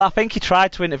I think he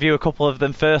tried to interview a couple of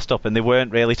them first up, and they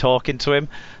weren't really talking to him.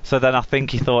 So then I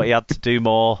think he thought he had to do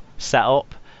more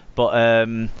setup, but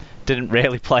didn't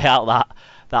really play out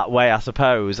that way, I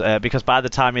suppose. Because by the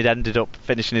time he'd ended up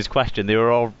finishing his question, they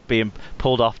were all being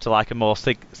pulled off to like a more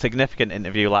significant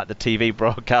interview, like the TV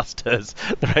broadcasters,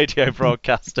 the radio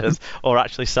broadcasters, or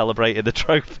actually celebrating the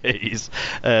trophies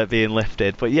being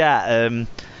lifted. But yeah,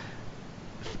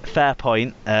 fair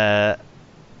point.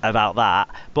 About that,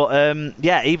 but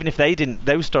yeah, even if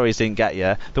those stories didn't get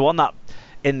you, the one that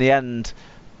in the end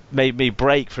made me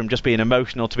break from just being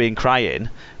emotional to being crying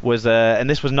was, and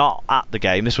this was not at the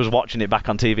game, this was watching it back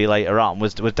on TV later on,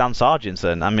 was Dan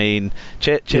Sargentson. I mean,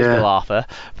 cheers Bill Arthur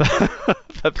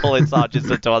for pulling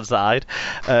Sargentson to one side.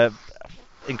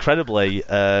 Incredibly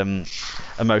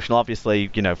emotional, obviously,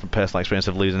 from personal experience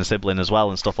of losing a sibling as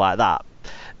well and stuff like that.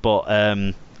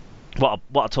 But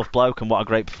what a tough bloke and what a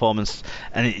great performance.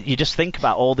 And you just think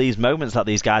about all these moments that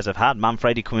these guys have had.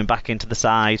 Manfredi coming back into the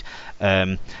side,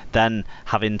 then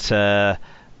having to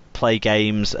play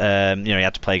games. He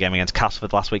had to play a game against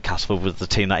Castleford last week. Castleford was the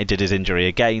team that he did his injury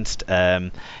against.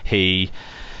 He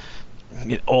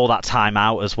all that time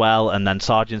out as well, and then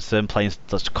Sargentson playing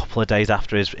just a couple of days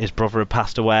after his brother had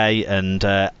passed away, and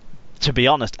to be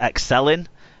honest, excelling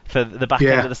for the back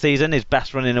end of the season. His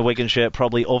best run in a Wigan shirt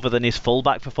probably, other than his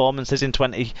fullback performances in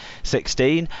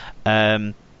 2016,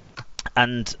 and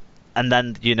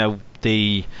then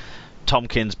the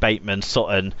Tompkins, Bateman,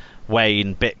 Sutton,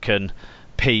 Wayne, Bitken,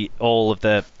 Pete, all of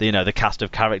the the cast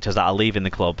of characters that are leaving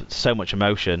the club. So much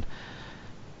emotion.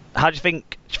 How do you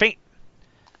think?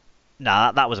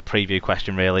 That was a preview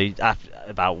question really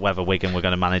about whether Wigan were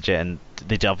going to manage it, and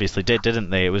they obviously did, didn't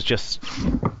they? It was just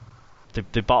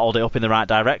they bottled it up in the right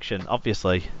direction,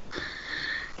 obviously.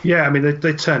 Yeah, I mean,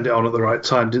 they turned it on at the right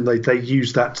time, didn't they? They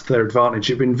used that to their advantage.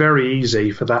 It'd been very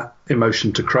easy for that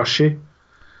emotion to crush you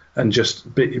and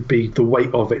just be the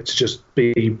weight of it to just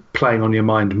be playing on your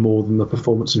mind more than the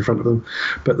performance in front of them.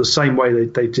 But the same way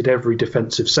they did every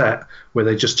defensive set, where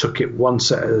they just took it one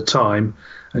set at a time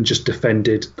and just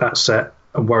defended that set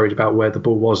and worried about where the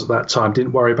ball was at that time,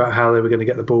 didn't worry about how they were going to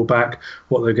get the ball back,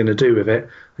 what they were going to do with it.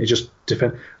 They just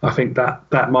defend. I think that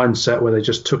mindset where they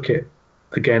just took it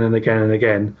again and again and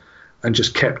again and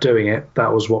just kept doing it,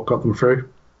 that was what got them through.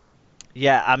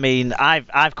 Yeah, I mean,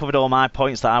 I've covered all my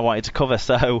points that I wanted to cover,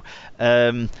 so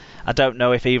I don't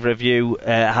know if either of you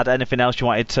had anything else you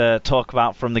wanted to talk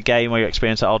about from the game or your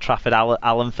experience at Old Trafford.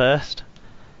 Alan first.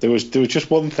 There was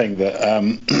just one thing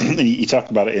that you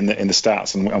talked about it in the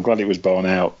stats, and I'm glad it was borne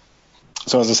out.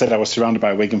 So as I said, I was surrounded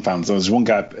by Wigan fans. There was one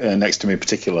guy next to me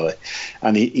particularly,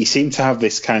 and he seemed to have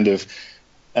this kind of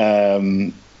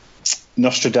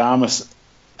Nostradamus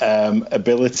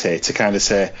ability to kind of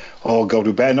say, "Oh God,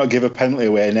 we better not give a penalty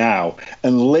away now."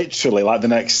 And literally, like the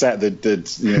next set,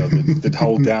 they'd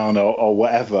hold down or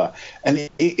whatever. And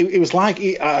it was like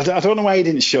I don't know why he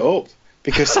didn't shut up.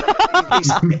 Because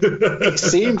it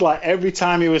seemed like every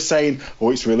time he was saying, "Oh,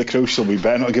 it's really crucial, we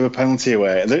better not give a penalty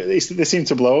away," they seemed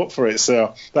to blow up for it.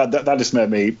 So that just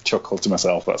made me chuckle to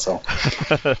myself. That's all.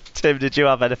 Tim, did you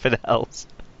have anything else?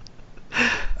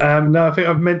 No, I think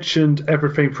I've mentioned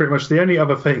everything pretty much. The only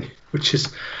other thing, which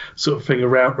is sort of thing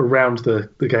around the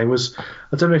game, was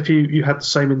I don't know if you had the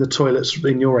same in the toilets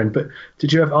in your end, but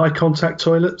did you have eye contact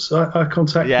toilets? Eye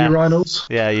contact urinals?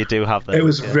 Yeah, you do have them. It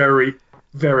was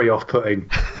very off-putting.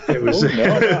 It was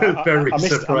very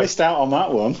surprising. I missed out on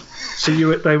that one. So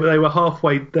they were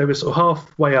halfway. They were sort of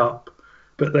halfway up,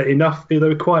 but they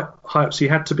were quite high up. So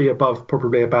you had to be above,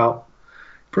 probably had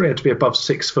to be above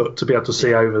 6 foot to be able to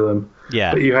see over them.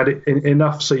 Yeah. But you had it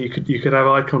enough so you could have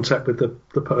eye contact with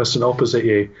the person opposite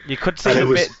you. You could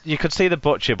see you could see the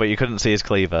butcher, but you couldn't see his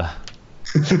cleaver.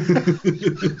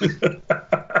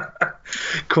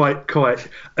 Quite,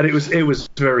 and it was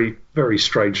very, very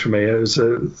strange for me. It was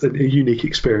a unique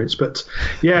experience, but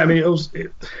yeah, I mean, it was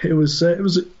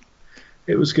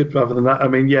good. Other than that, I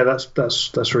mean, yeah,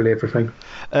 that's really everything.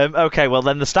 Okay, well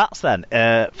then the stats then.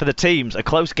 For the teams, a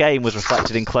close game was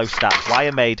reflected in close stats.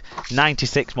 Wire made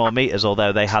 96 more metres,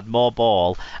 although they had more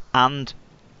ball, and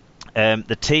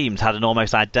the teams had an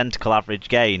almost identical average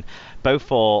gain.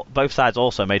 Both sides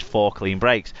also made 4 clean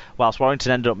breaks. Whilst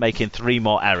Warrington ended up making 3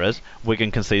 more errors, Wigan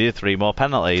conceded 3 more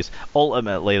penalties.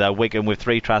 Ultimately, though, Wigan with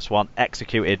 3 tries to 1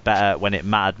 executed better when it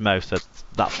mattered most.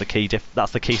 That's the key.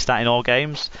 That's the key stat in all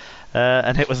games,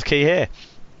 and it was the key here.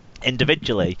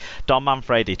 Individually, Don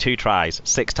Manfredi, 2 tries,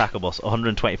 6 tackle busts,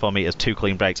 124 metres, 2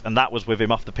 clean breaks, and that was with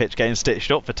him off the pitch getting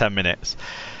stitched up for 10 minutes.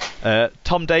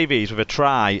 Tom Davies with a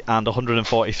try and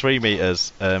 143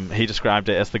 metres. He described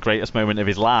it as the greatest moment of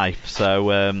his life.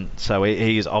 So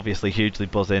he's obviously hugely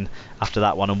buzzing after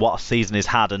that one, and what a season he's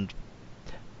had, and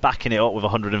backing it up with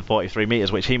 143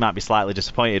 metres, which he might be slightly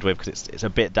disappointed with because it's a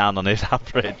bit down on his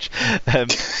average.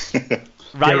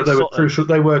 Yeah,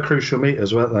 they were crucial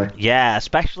meters, weren't they? Yeah,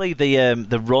 especially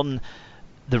the run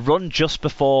just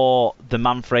before the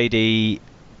Manfredi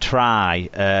try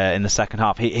in the second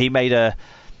half. He made a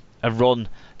run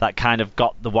that kind of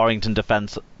got the Warrington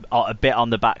defence a bit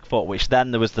on the back foot, which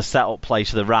then there was the set-up play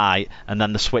to the right and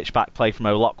then the switch-back play from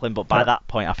O'Loughlin, but by that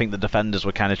point I think the defenders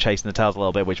were kind of chasing the tails a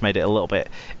little bit, which made it a little bit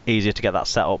easier to get that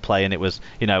set-up play, and it was,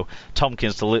 O'Loughlin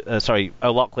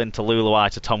to Luluai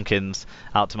to Tompkins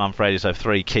out to Manfredi, so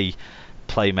 3 key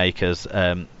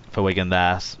playmakers for Wigan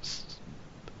there.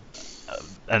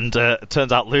 And it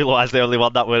turns out Luluai's the only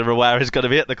one that we're aware is going to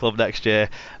be at the club next year,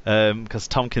 because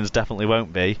Tompkins definitely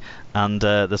won't be. And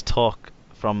there's talk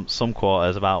from some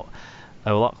quarters about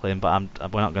O'Loughlin, but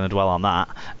we're not going to dwell on that.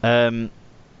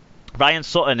 Ryan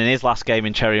Sutton in his last game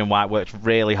in Cherry and White worked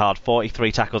really hard,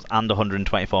 43 tackles and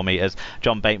 124 metres.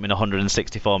 John Bateman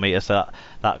 164 metres, so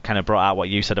that kind of brought out what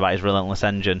you said about his relentless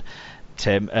engine,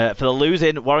 Tim. For the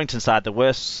losing Warrington side, there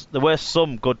were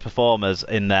some good performers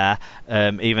in there,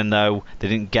 even though they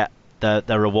didn't get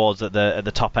the rewards at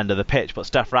the top end of the pitch. But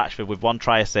Steph Ratchford with 1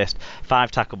 try assist,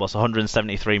 5 tackle busts,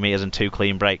 173 metres and 2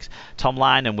 clean breaks. Tom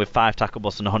Lynham with 5 tackle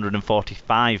busts and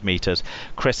 145 metres.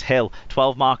 Chris Hill,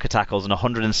 12 marker tackles and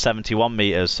 171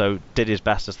 metres, so did his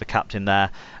best as the captain there.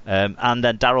 And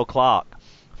then Darryl Clark.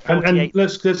 And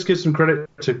let's give some credit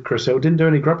to Chris Hill. Didn't do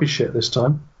any grubby shit this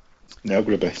time. No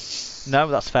grubby. No,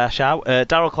 that's a fair shout.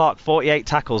 Darryl Clark, 48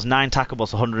 tackles, 9 tackle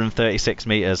busts, 136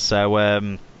 metres.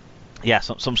 So,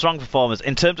 some strong performers.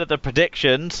 In terms of the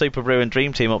predictions, Super Brew and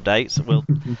Dream Team updates,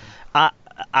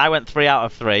 I went 3 out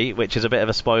of 3, which is a bit of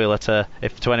a spoiler to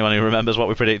anyone who remembers what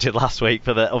we predicted last week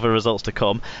for the other results to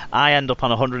come. I end up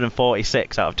on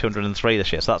 146 out of 203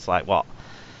 this year, so that's like, what,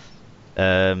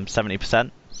 70%?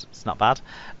 It's not bad.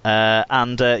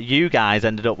 And you guys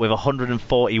ended up with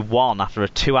 141 after a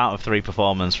 2 out of 3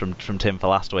 performance from Tim for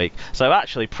last week. So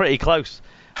actually pretty close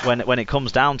when it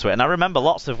comes down to it. And I remember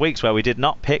lots of weeks where we did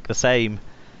not pick the same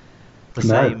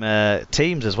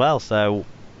teams as well. So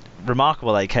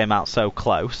remarkable that it came out so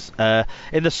close.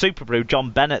 In the Super Brew,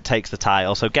 John Bennett takes the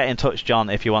title, so get in touch,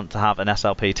 John, if you want to have an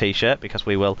SLP t-shirt, because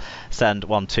we will send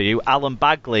one to you. Alan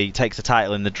Bagley takes the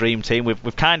title in the Dream Team.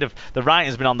 We've kind of, the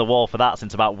writing's been on the wall for that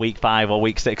since about week 5 or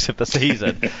week 6 of the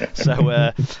season.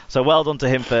 So well done to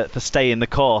him for staying the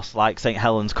course like St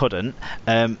Helens couldn't.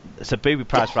 It's a booby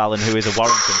prize for Alan, who is a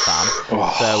Warrington fan.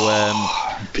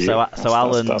 So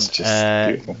Alan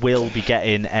will be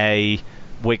getting a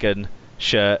Wigan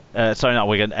shirt, sorry, not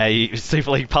Wigan, a Super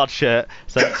League pod shirt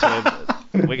sent to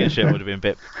him. Wigan shirt would have been a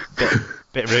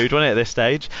bit rude, wouldn't it, at this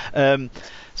stage?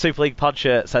 Super League pod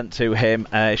shirt sent to him.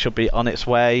 It should be on its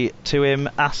way to him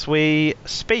as we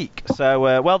speak.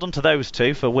 So well done to those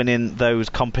two for winning those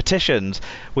competitions.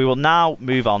 We will now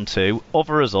move on to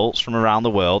other results from around the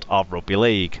world of rugby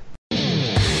league.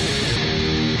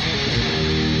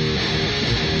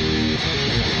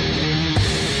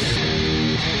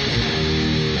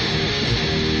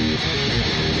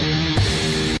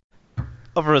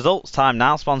 Other results time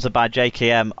now, sponsored by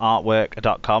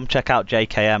jkmartwork.com. Check out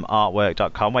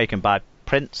jkmartwork.com, where you can buy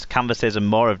prints, canvases and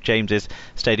more of James's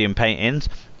stadium paintings.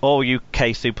 All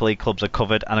UK Super League clubs are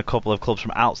covered, and a couple of clubs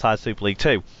from outside Super League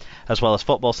too, as well as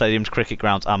football stadiums, cricket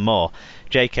grounds and more.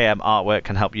 JKM Artwork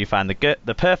can help you find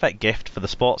the perfect gift for the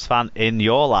sports fan in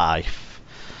your life.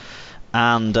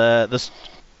 And there's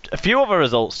a few other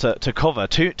results to cover,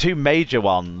 two major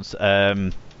ones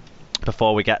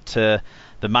before we get to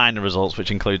the minor results, which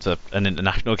includes an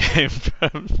international game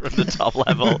from the top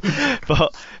level.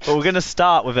 But we're going to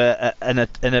start with an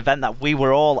event that we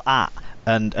were all at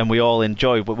and we all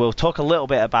enjoyed. But we'll talk a little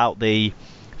bit about the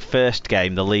first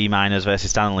game, the Lee Miners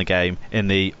versus Stanley game, in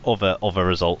the other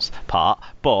results part.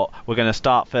 But we're going to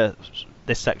start for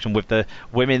this section with the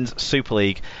Women's Super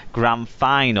League Grand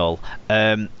Final.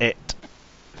 It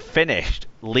finished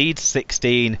Leeds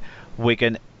 16,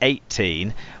 Wigan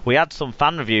 18. We had some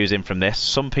fan reviews in from this,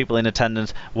 some people in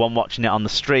attendance, one watching it on the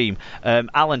stream.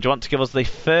 Alan, do you want to give us the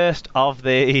first of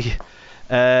the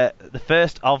fan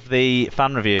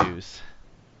reviews?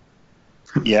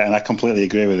 Yeah, and I completely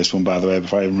agree with this one, by the way,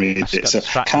 before I even read it. So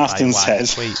Carsten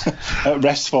says,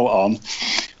 restful on,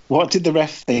 what did the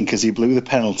ref think as he blew the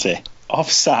penalty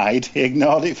offside. He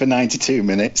ignored it for 92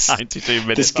 minutes. 92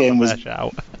 minutes. This game was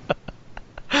out.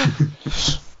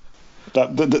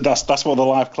 That's what the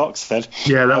live clock said.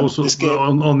 Yeah, that was this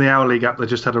game, on the hourly gap. They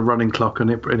just had a running clock, and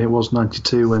it was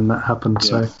 92 when that happened.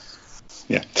 Yeah. So,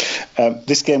 yeah,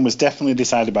 this game was definitely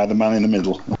decided by the man in the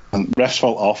middle. And refs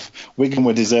fell off. Wigan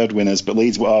were deserved winners, but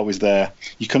Leeds were always there.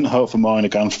 You couldn't hope for more in a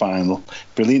grand final.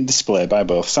 Brilliant display by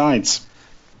both sides.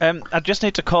 I just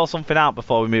need to call something out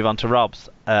before we move on to Rob's,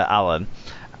 Alan.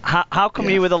 How come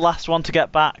you were the last one to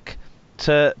get back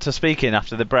to speaking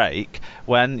after the break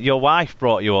when your wife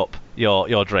brought you up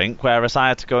your drink, whereas I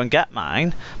had to go and get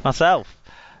mine myself,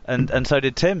 and so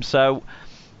did Tim. So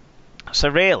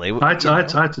really, I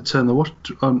had to turn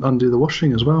undo the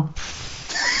washing as well.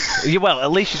 Well, at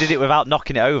least you did it without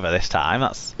knocking it over this time.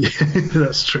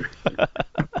 That's true.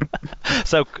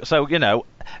 So you know,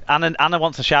 Anna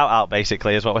wants a shout out,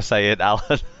 basically, is what we're saying,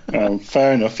 Alan.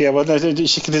 Fair enough. Yeah, well,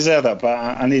 she could deserve that, but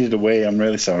I needed a wee. I'm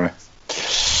really sorry.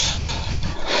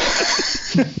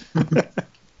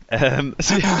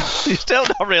 So you're still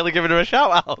not really giving her a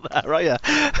shout out there, are you?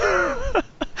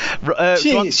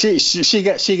 She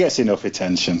gets enough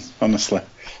attention, honestly,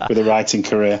 with a writing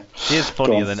career. She is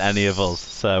funnier than any of us,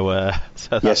 so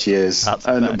yes, she is.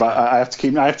 But I have to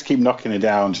keep knocking her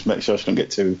down just to make sure she don't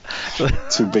get too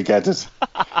big headed.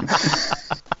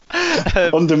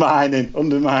 Undermining. Do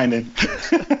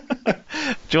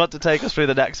you want to take us through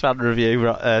the next fan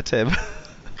review, Tim?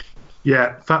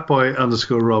 Yeah,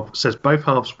 Fatboy_Rob says both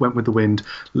halves went with the wind.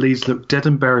 Leeds looked dead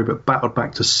and buried but battled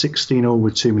back to 16-all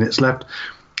with 2 minutes left.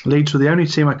 Leeds were the only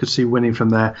team I could see winning from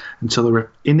there until the ref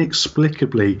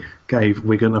inexplicably gave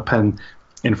Wigan a pen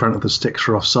in front of the sticks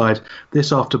for offside.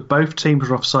 This after both teams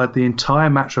were offside the entire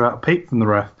match without a peep from the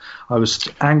ref. I was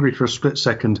angry for a split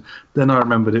second, then I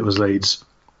remembered it was Leeds.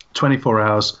 24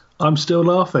 hours, I'm still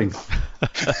laughing.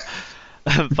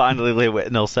 And finally, Lee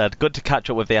Whitnell said, good to catch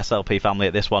up with the SLP family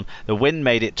at this one. The win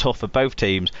made it tough for both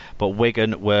teams, but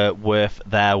Wigan were worth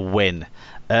their win.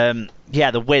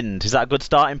 Yeah, the wind. Is that a good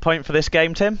starting point for this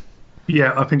game, Tim?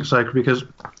 Yeah, I think so, because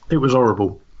it was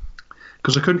horrible.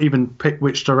 Because I couldn't even pick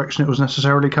which direction it was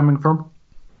necessarily coming from.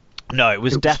 No, it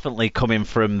was definitely coming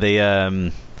from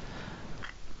the...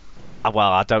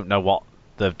 well, I don't know what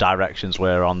the directions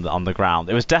were on the ground.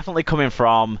 It was definitely coming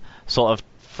from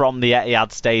from the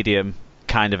Etihad Stadium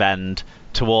kind of end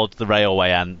towards the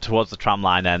railway end, towards the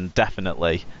tramline end,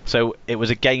 definitely. So it was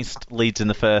against Leeds in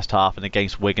the first half and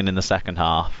against Wigan in the second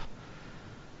half.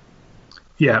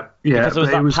 Yeah. Because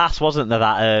there was that pass, wasn't there,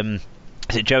 that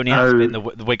is it Joni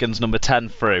Aspin, the Wigan's number 10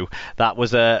 through? That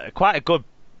was quite a good,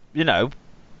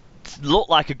 looked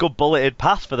like a good bulleted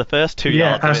pass for the first 2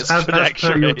 yards. As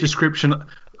per your description,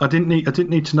 I didn't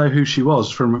need to know who she was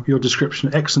from your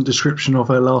description. Excellent description of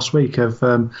her last week of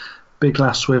big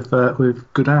lass with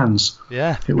good hands.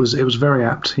 Yeah, it was very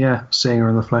apt. Yeah, seeing her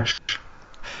in the flesh.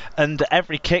 And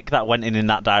every kick that went in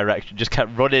that direction just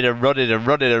kept running,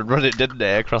 didn't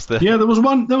it, across the... Yeah, there was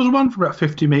one for about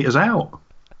 50 metres out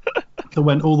that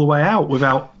went all the way out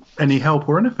without any help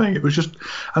or anything. It was just...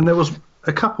 And there was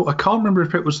a couple... I can't remember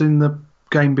if it was in the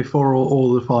game before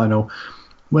or the final,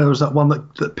 where there was that one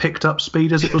that picked up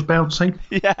speed as it was bouncing.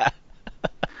 Yeah.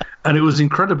 And it was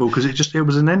incredible because it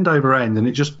was an end over end and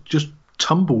it just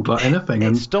tumbled like anything.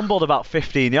 It stumbled about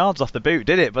 15 yards off the boot,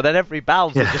 did it? But then every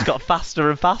bounce it just got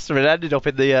faster and faster and ended up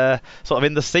in the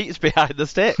in the seats behind the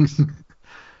sticks.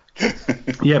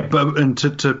 Yeah, and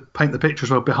to paint the picture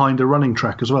as well, behind a running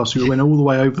track as well. So you went all the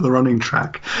way over the running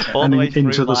track all and the way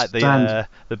into through, the stand.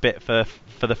 The bit for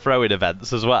the throwing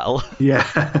events as well.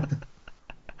 Yeah.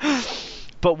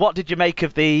 But what did you make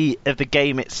of the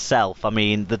game itself? I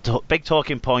mean, the big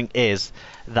talking point is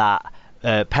that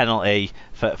penalty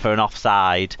for an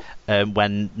offside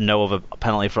when no other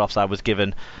penalty for offside was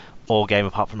given all game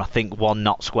apart from I think one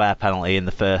not square penalty in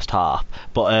the first half.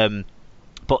 But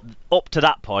up to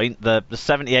that point, the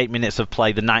 78 minutes of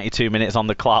play, the 92 minutes on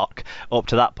the clock, up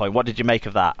to that point, what did you make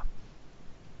of that?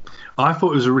 I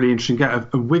thought it was a really interesting game.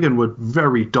 Wigan were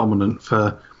very dominant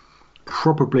for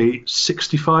probably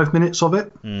 65 minutes of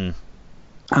it, and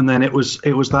then it was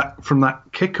that from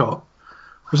that kickoff.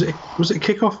 Was it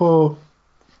kickoff or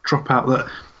drop out that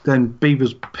then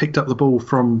Beavers picked up the ball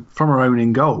from her own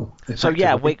in goal? So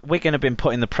yeah, Wigan have been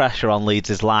putting the pressure on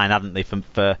Leeds' line, hadn't they,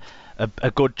 for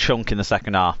a good chunk in the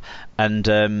second half, and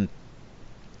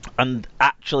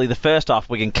actually the first half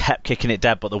Wigan kept kicking it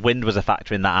dead, but the wind was a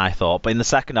factor in that, I thought. But in the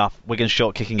second half, Wigan's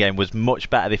short kicking game was much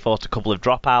better. They forced a couple of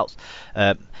dropouts,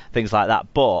 things like that.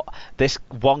 But this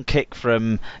one kick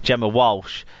from Gemma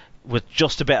Walsh was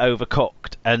just a bit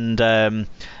overcooked, and then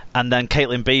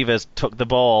Caitlin Beavers took the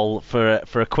ball for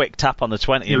a quick tap on the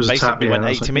 20 and basically went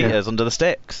 80 metres under the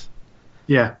sticks.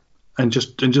 Yeah, and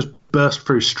just burst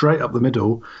through straight up the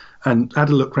middle, and had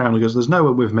a look round and goes, "There's no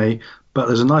one with me, but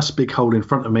there's a nice big hole in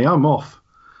front of me. I'm off."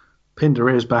 Pinned her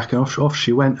ears back, and off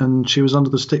she went, and she was under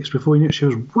the sticks before you knew it. She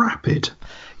was rapid.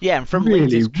 Yeah, and from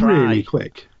really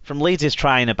quick. From Leeds'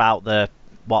 try in about the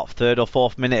third or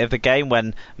fourth minute of the game,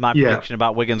 when my prediction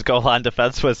about Wigan's goal line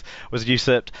defence was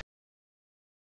usurped.